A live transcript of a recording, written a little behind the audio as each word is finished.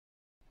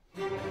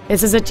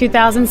This is a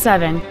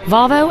 2007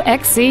 Volvo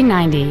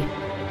XC90.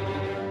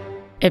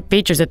 It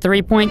features a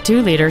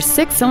 3.2-liter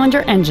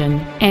 6-cylinder engine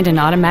and an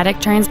automatic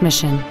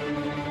transmission.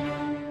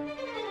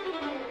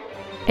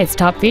 Its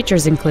top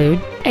features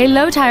include a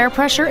low tire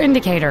pressure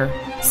indicator,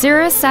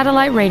 Sirius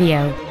satellite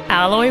radio,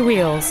 alloy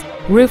wheels,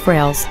 roof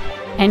rails,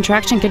 and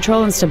traction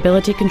control and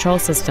stability control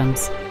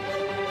systems.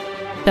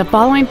 The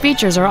following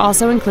features are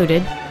also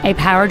included: a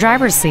power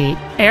driver's seat,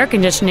 air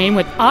conditioning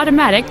with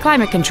automatic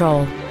climate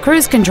control,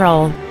 cruise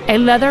control, a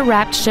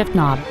leather-wrapped shift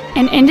knob,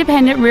 an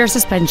independent rear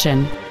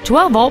suspension,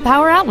 12-volt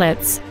power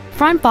outlets,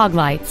 front fog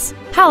lights,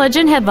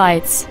 halogen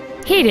headlights,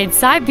 heated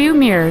side view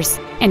mirrors,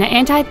 and an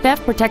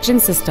anti-theft protection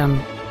system.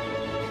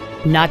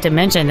 Not to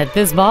mention that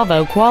this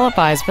Volvo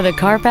qualifies for the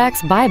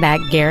Carfax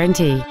buyback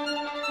guarantee.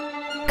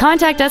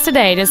 Contact us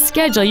today to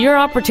schedule your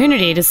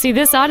opportunity to see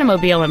this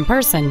automobile in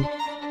person.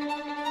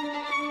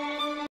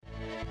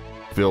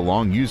 Phil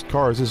Long Used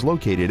Cars is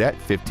located at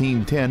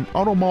 1510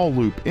 Auto Mall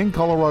Loop in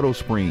Colorado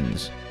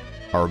Springs.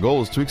 Our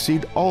goal is to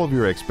exceed all of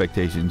your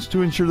expectations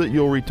to ensure that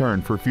you'll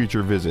return for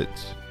future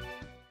visits.